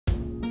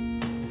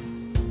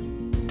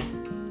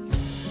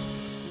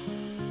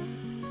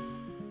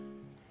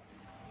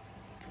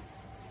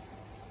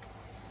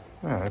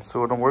All right, so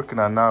what I'm working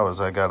on now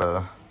is I got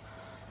a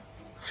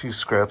few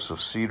scraps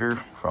of cedar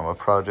from a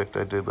project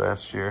I did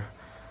last year,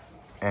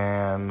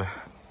 and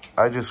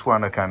I just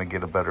want to kind of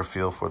get a better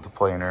feel for the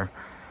planer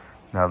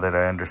now that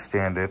I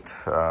understand it.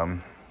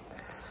 I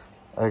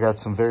got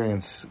some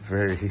varying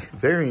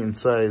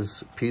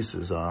size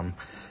pieces.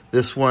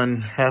 This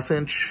one 1/2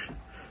 inch,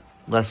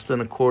 less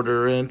than a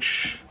 1/4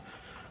 inch,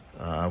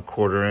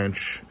 1/4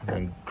 inch, and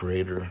then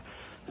greater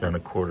than a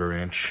 1/4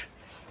 inch.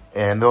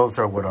 And those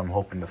are what I'm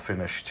hoping to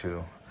finish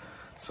to.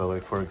 So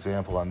like, for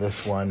example, on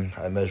this one,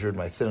 I measured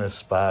my thinnest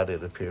spot.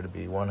 It appeared to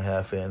be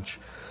 1/2 inch.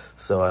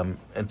 So I'm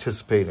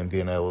anticipating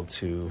being able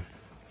to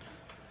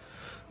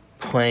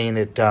plane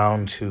it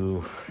down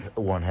to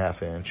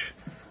 1/2 inch.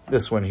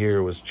 This one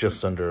here was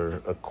just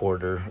under a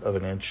 1/4 of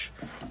an inch.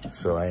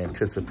 So I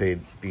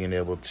anticipate being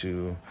able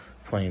to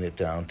plane it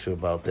down to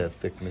about that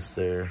thickness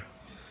there.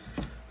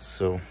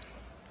 So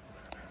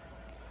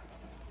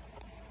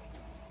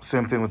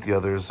same thing with the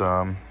others.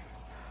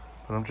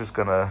 But I'm just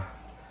gonna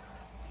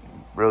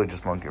really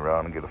just monkey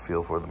around and get a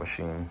feel for the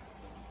machine.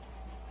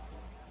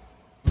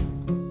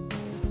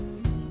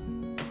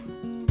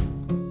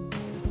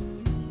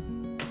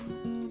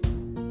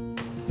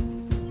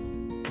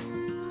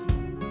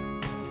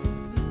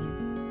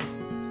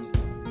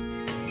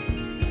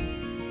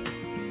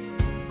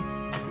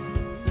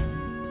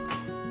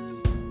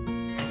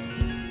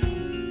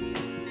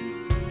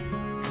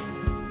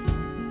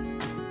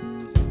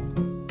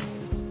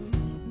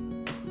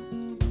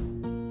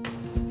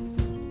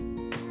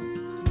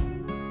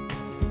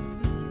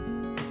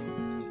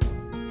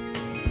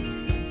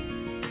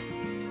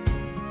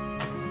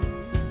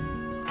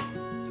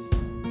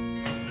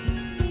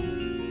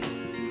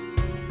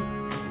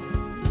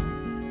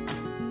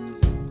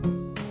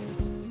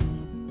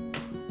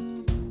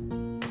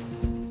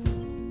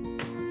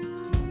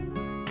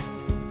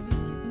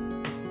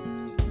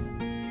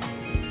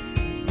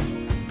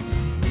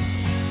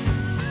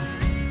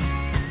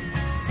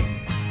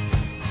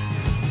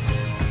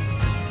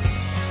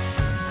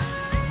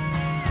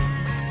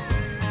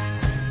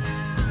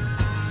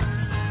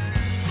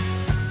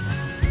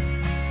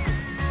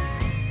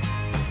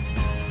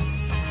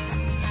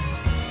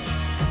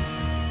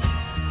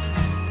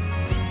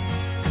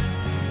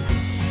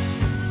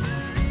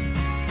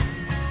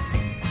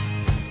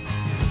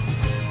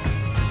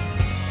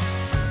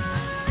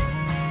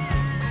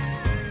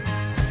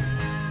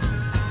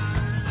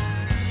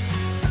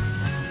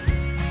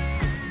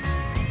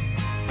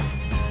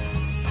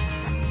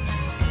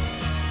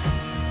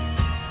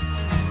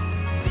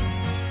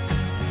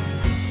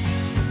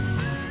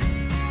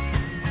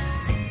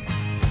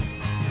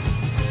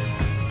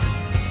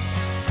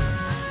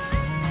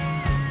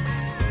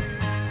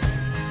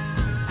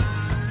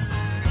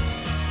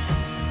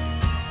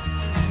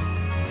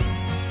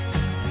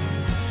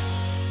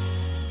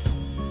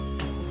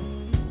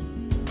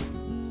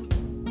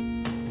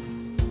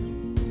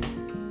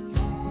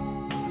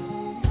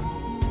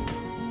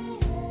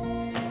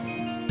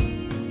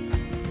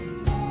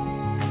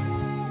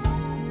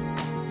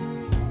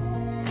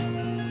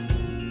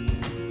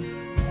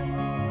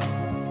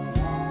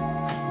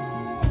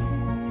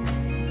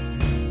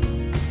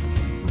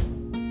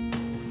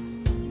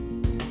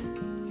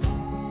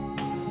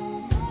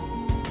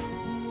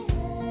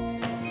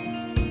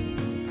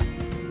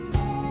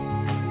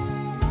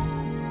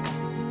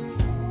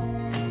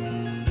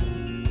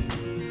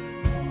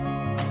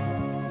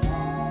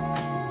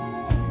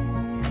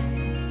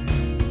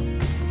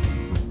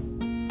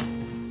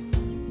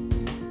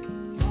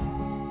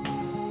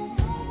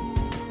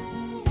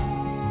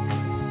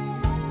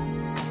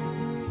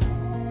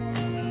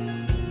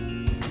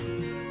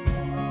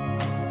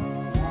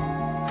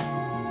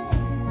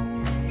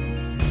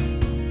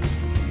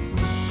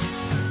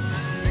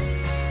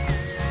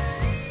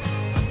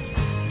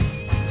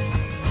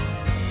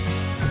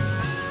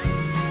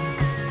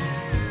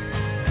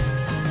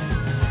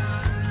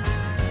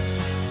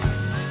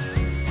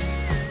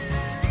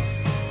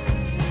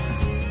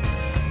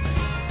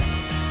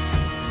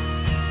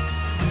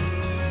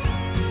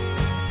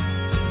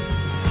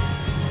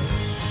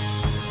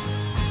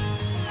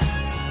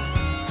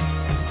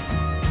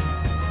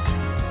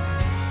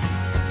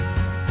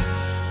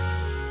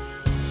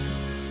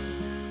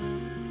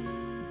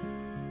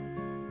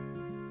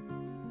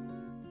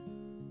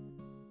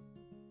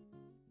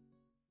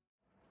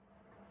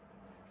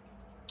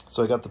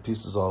 So I got the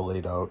pieces all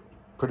laid out,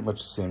 pretty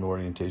much the same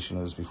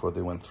orientation as before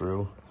they went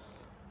through.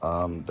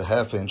 The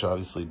 1/2 inch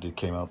obviously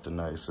came out the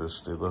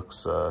nicest. It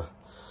looks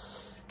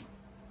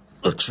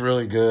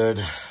really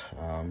good.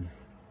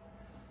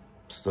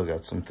 Still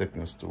got some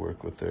thickness to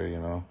work with there, you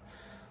know.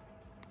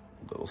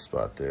 Little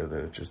spot there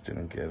that it just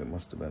didn't get. It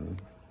must have been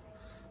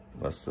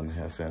less than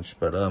 1/2 inch,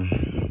 but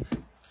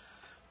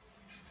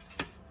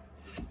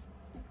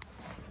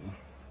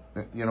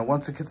you know,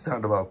 once it gets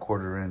down to about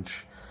 1/4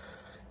 inch,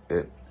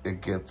 it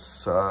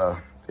gets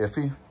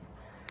iffy.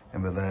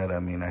 And by that I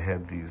mean I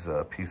had these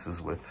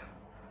pieces with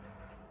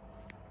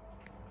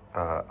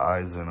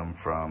eyes in them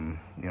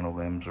from, you know,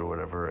 limbs or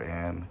whatever,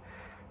 and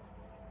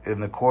In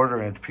the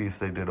 1/4-inch piece,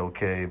 they did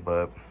okay,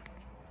 but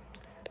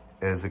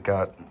as it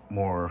got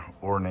more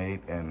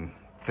ornate and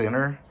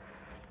thinner,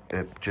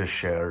 it just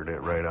shattered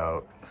it right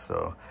out.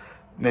 So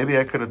maybe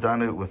I could have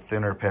done it with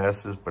thinner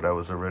passes, but I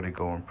was already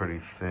going pretty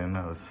thin.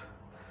 I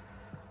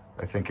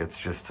think it's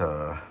just,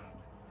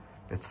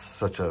 it's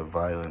such a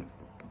violent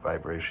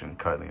vibration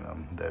cutting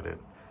them that it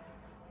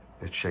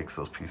shakes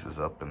those pieces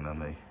up and then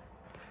they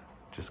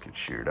just get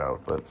sheared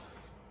out. But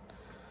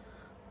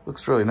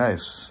looks really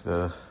nice.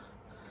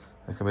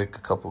 I can make a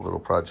couple little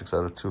projects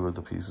out of 2 of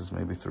the pieces,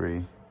 maybe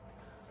 3.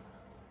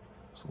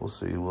 So we'll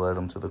see, we'll add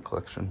them to the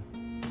collection.